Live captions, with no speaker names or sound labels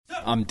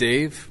I'm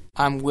Dave.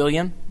 I'm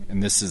William.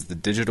 And this is the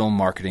Digital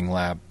Marketing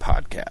Lab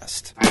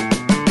podcast.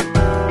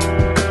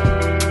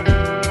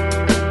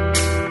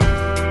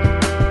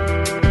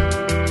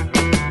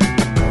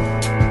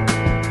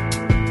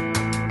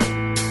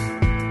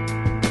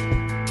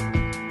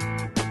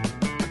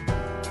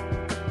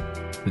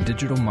 The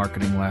Digital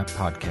Marketing Lab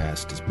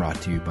podcast is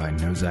brought to you by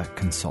Nozak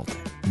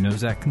Consulting.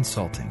 Nozak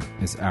Consulting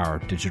is our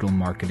digital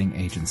marketing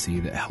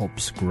agency that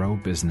helps grow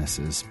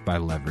businesses by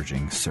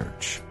leveraging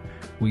search.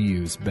 We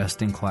use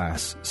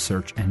best-in-class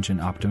search engine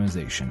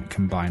optimization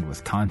combined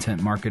with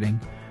content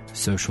marketing,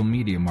 social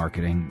media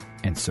marketing,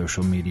 and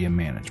social media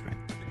management.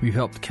 We've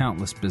helped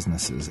countless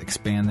businesses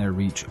expand their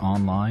reach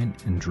online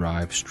and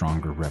drive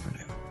stronger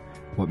revenue.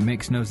 What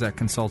makes Nozak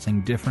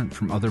Consulting different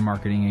from other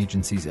marketing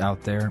agencies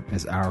out there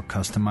is our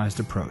customized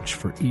approach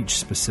for each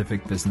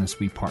specific business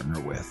we partner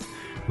with,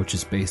 which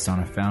is based on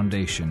a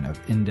foundation of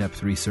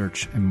in-depth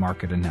research and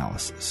market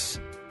analysis.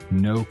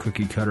 No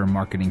cookie-cutter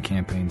marketing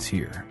campaigns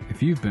here.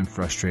 If you've been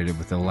frustrated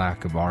with the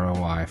lack of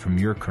ROI from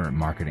your current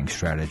marketing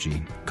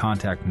strategy,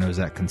 contact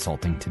Nozak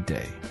Consulting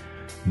today.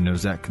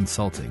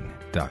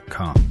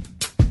 NozakConsulting.com.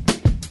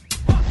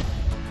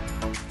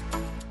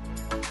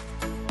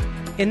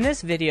 In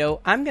this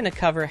video, I'm going to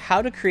cover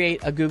how to create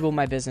a Google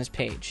My Business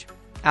page.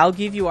 I'll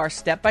give you our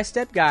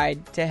step-by-step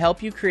guide to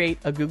help you create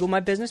a Google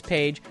My Business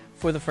page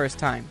for the first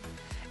time.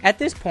 At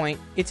this point,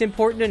 it's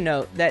important to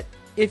note that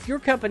if your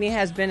company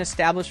has been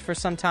established for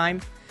some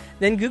time,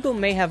 then Google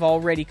may have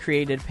already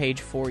created a page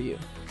for you.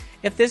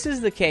 If this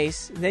is the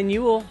case, then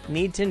you will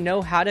need to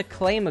know how to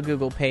claim a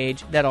Google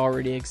page that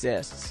already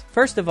exists.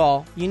 First of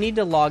all, you need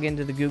to log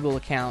into the Google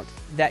account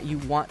that you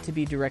want to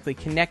be directly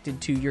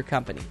connected to your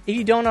company. If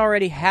you don't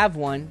already have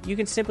one, you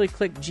can simply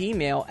click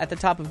Gmail at the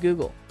top of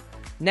Google.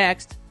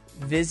 Next,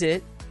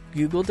 visit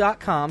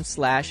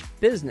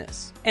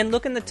google.com/business and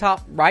look in the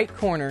top right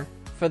corner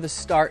for the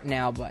Start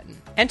Now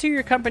button. Enter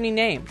your company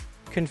name,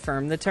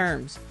 confirm the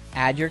terms,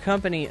 add your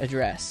company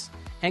address,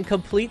 and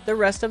complete the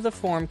rest of the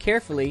form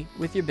carefully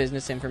with your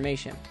business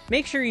information.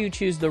 Make sure you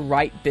choose the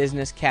right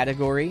business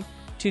category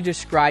to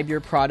describe your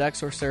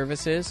products or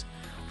services.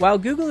 While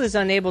Google is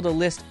unable to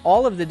list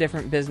all of the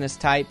different business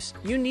types,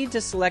 you need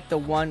to select the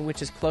one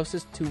which is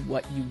closest to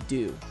what you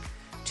do.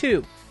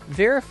 2.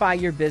 Verify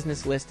your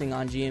business listing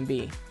on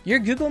GMB. Your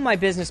Google My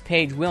Business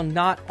page will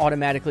not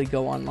automatically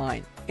go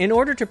online. In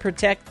order to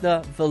protect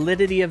the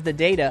validity of the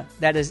data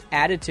that is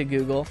added to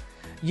Google,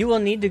 you will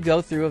need to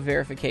go through a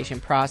verification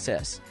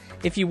process.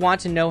 If you want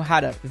to know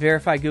how to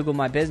verify Google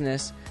My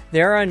Business,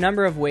 there are a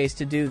number of ways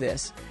to do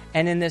this,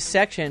 and in this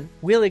section,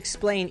 we'll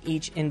explain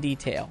each in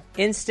detail.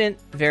 Instant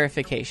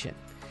verification.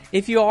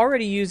 If you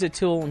already use a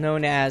tool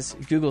known as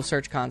Google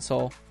Search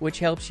Console, which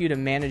helps you to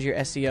manage your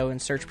SEO and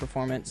search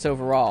performance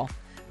overall,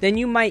 then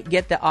you might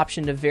get the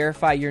option to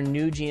verify your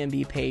new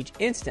GMB page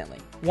instantly.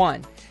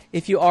 1.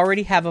 If you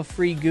already have a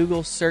free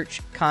Google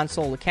Search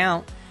Console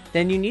account,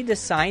 then you need to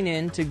sign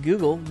in to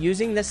Google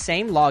using the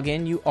same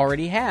login you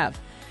already have.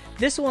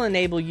 This will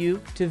enable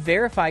you to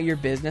verify your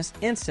business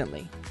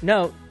instantly.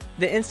 Note,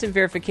 the instant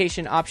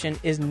verification option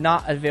is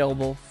not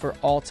available for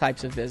all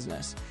types of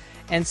business,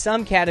 and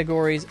some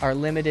categories are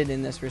limited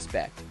in this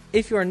respect.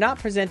 If you are not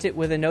presented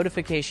with a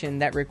notification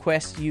that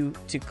requests you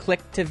to click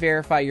to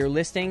verify your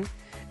listing,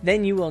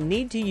 then you will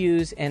need to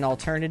use an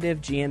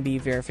alternative GMB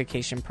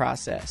verification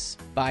process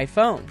by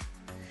phone.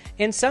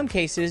 In some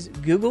cases,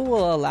 Google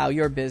will allow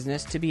your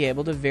business to be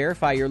able to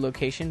verify your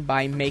location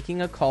by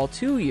making a call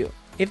to you.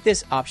 If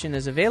this option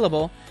is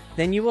available,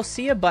 then you will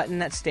see a button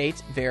that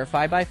states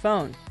Verify by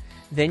Phone.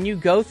 Then you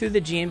go through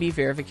the GMB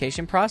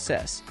verification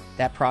process.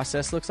 That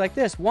process looks like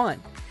this.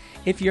 1.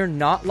 If you're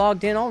not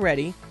logged in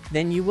already,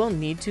 then you will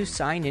need to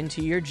sign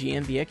into your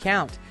GMB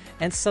account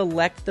and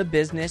select the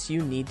business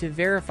you need to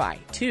verify.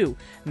 2.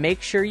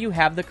 Make sure you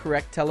have the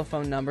correct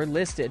telephone number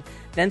listed.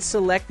 Then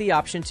select the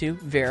option to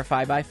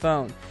Verify by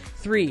Phone.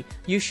 3.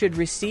 You should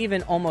receive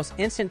an almost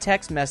instant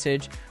text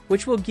message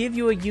which will give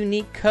you a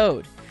unique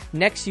code.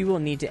 Next, you will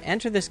need to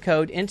enter this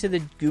code into the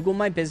Google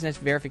My Business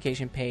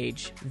verification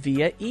page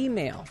via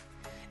email.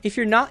 If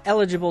you're not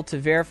eligible to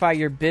verify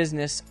your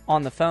business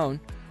on the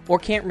phone or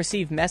can't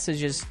receive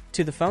messages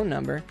to the phone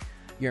number,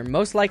 you're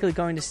most likely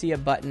going to see a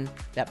button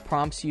that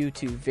prompts you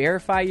to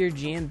verify your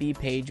GMB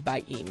page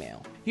by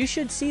email. You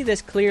should see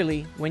this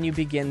clearly when you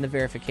begin the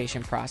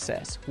verification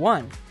process.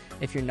 1.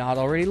 If you're not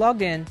already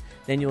logged in,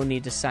 then you'll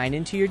need to sign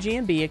into your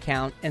GMB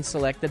account and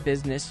select the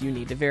business you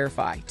need to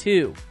verify.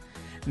 2.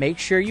 Make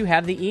sure you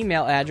have the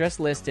email address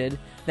listed,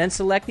 then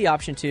select the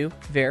option to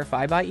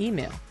Verify by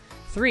Email.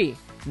 3.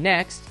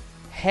 Next,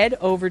 head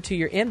over to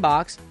your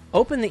inbox,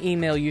 open the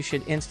email you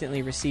should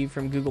instantly receive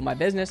from Google My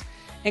Business,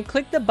 and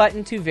click the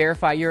button to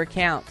verify your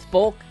account.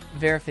 Bulk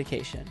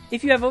verification.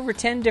 If you have over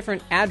 10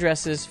 different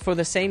addresses for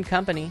the same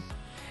company,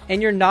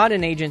 and you're not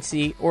an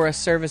agency or a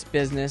service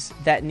business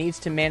that needs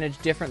to manage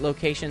different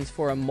locations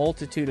for a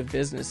multitude of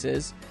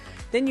businesses,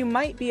 then you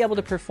might be able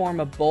to perform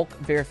a bulk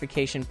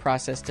verification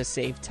process to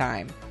save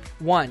time.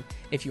 1.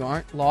 If you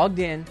aren't logged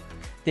in,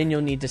 then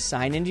you'll need to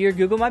sign into your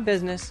Google My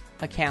Business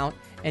account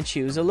and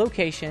choose a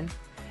location.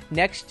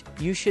 Next,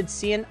 you should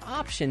see an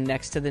option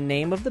next to the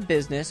name of the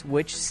business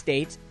which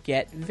states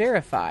Get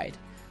Verified.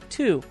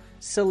 2.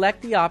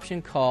 Select the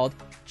option called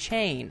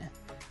Chain.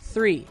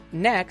 3.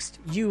 Next,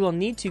 you will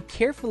need to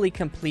carefully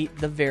complete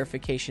the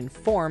verification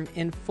form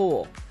in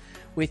full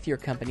with your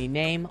company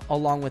name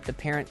along with the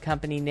parent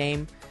company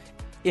name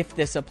if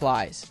this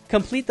applies.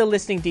 Complete the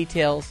listing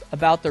details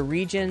about the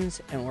regions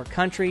and or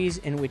countries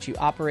in which you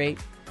operate.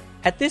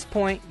 At this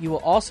point, you will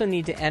also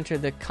need to enter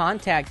the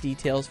contact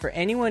details for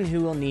anyone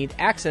who will need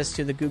access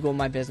to the Google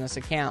My Business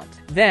account.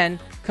 Then,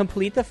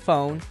 complete the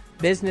phone,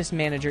 business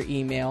manager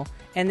email,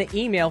 and the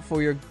email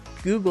for your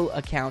Google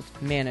account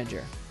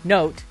manager.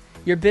 Note,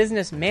 your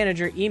business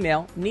manager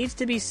email needs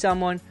to be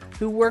someone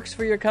who works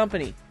for your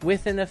company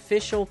with an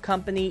official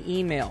company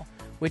email,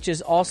 which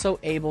is also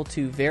able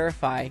to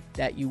verify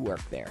that you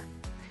work there.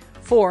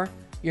 4.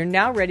 You're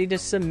now ready to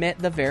submit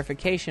the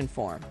verification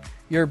form.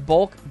 Your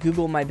bulk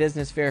Google My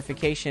Business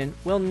verification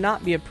will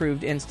not be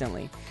approved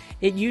instantly.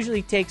 It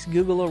usually takes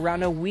Google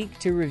around a week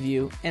to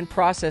review and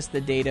process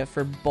the data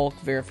for bulk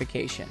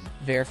verification.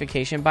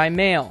 Verification by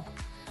mail.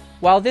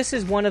 While this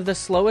is one of the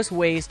slowest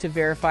ways to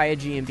verify a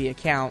GMB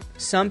account,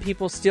 some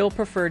people still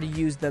prefer to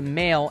use the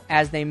mail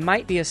as they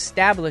might be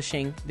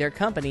establishing their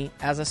company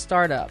as a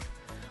startup.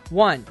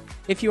 1.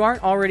 If you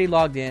aren't already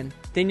logged in,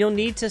 then you'll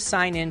need to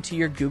sign in to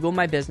your Google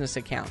My Business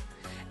account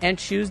and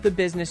choose the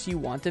business you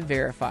want to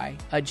verify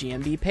a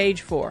GMB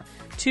page for.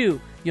 2.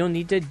 You'll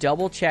need to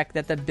double check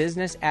that the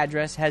business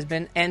address has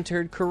been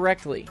entered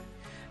correctly.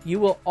 You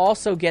will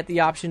also get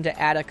the option to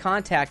add a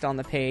contact on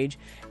the page,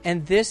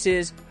 and this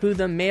is who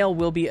the mail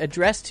will be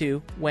addressed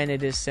to when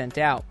it is sent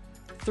out.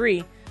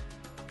 3.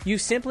 You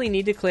simply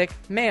need to click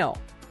Mail.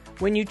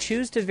 When you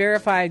choose to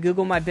verify a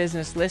Google My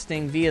Business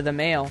listing via the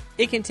mail,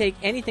 it can take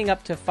anything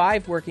up to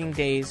 5 working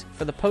days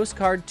for the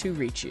postcard to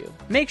reach you.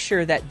 Make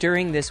sure that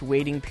during this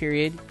waiting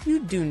period, you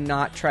do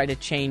not try to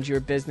change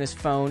your business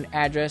phone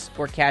address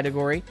or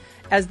category,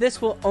 as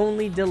this will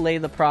only delay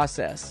the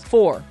process.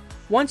 4.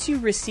 Once you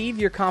receive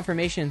your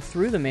confirmation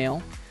through the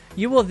mail,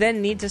 you will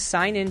then need to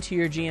sign into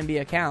your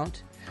GMB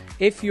account.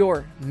 If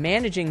you're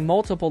managing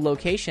multiple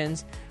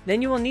locations,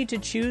 then you will need to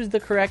choose the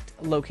correct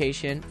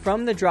location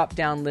from the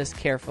drop-down list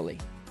carefully.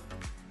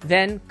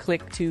 Then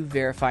click to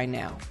Verify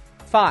Now.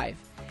 5.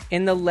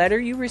 In the letter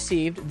you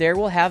received, there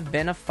will have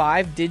been a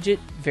 5-digit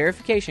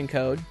verification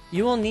code.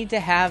 You will need to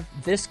have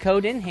this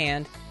code in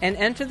hand and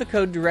enter the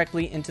code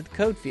directly into the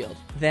code field.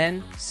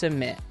 Then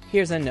submit.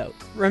 Here's a note.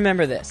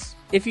 Remember this.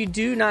 If you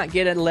do not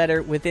get a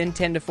letter within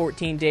 10 to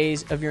 14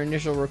 days of your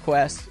initial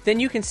request, then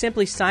you can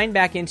simply sign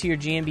back into your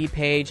GMB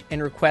page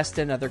and request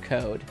another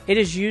code. It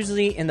is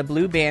usually in the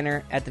blue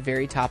banner at the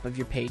very top of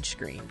your page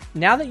screen.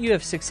 Now that you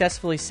have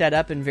successfully set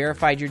up and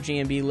verified your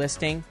GMB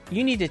listing,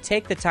 you need to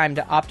take the time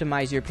to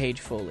optimize your page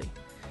fully.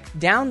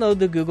 Download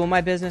the Google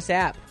My Business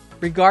app.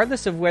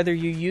 Regardless of whether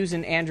you use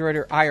an Android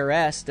or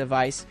iOS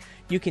device,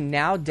 you can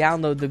now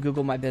download the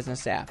Google My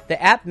Business app.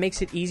 The app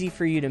makes it easy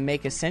for you to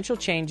make essential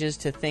changes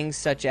to things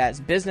such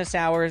as business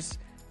hours,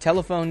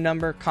 telephone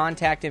number,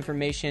 contact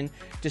information,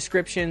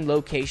 description,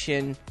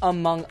 location,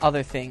 among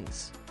other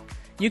things.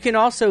 You can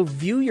also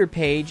view your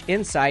page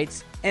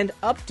insights and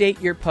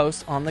update your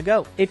posts on the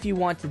go. If you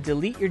want to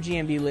delete your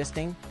GMB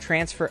listing,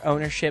 transfer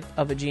ownership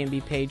of a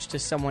GMB page to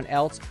someone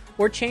else,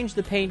 or change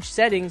the page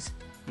settings,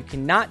 you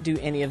cannot do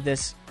any of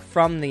this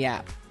from the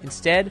app.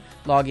 Instead,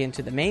 log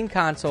into the main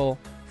console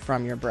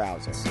from your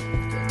browser.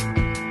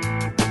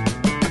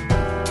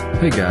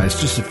 Hey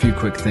guys, just a few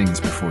quick things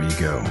before you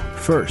go.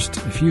 First,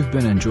 if you've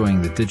been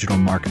enjoying the Digital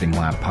Marketing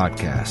Lab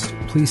podcast,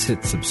 please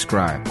hit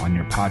subscribe on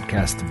your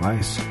podcast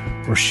device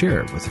or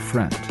share it with a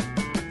friend.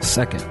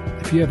 Second,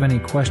 if you have any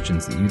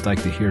questions that you'd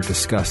like to hear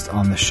discussed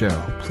on the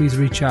show, please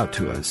reach out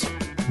to us,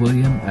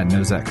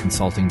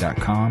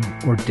 William@nozakconsulting.com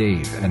or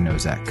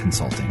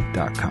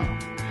Dave@nozakconsulting.com.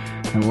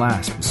 And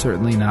last but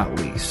certainly not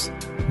least,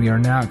 we are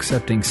now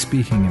accepting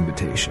speaking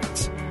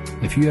invitations.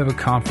 If you have a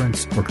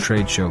conference or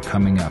trade show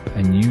coming up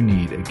and you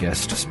need a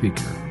guest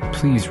speaker,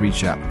 please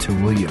reach out to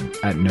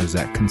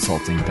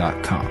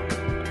William@nozakconsulting.com.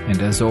 And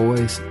as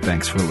always,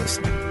 thanks for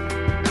listening.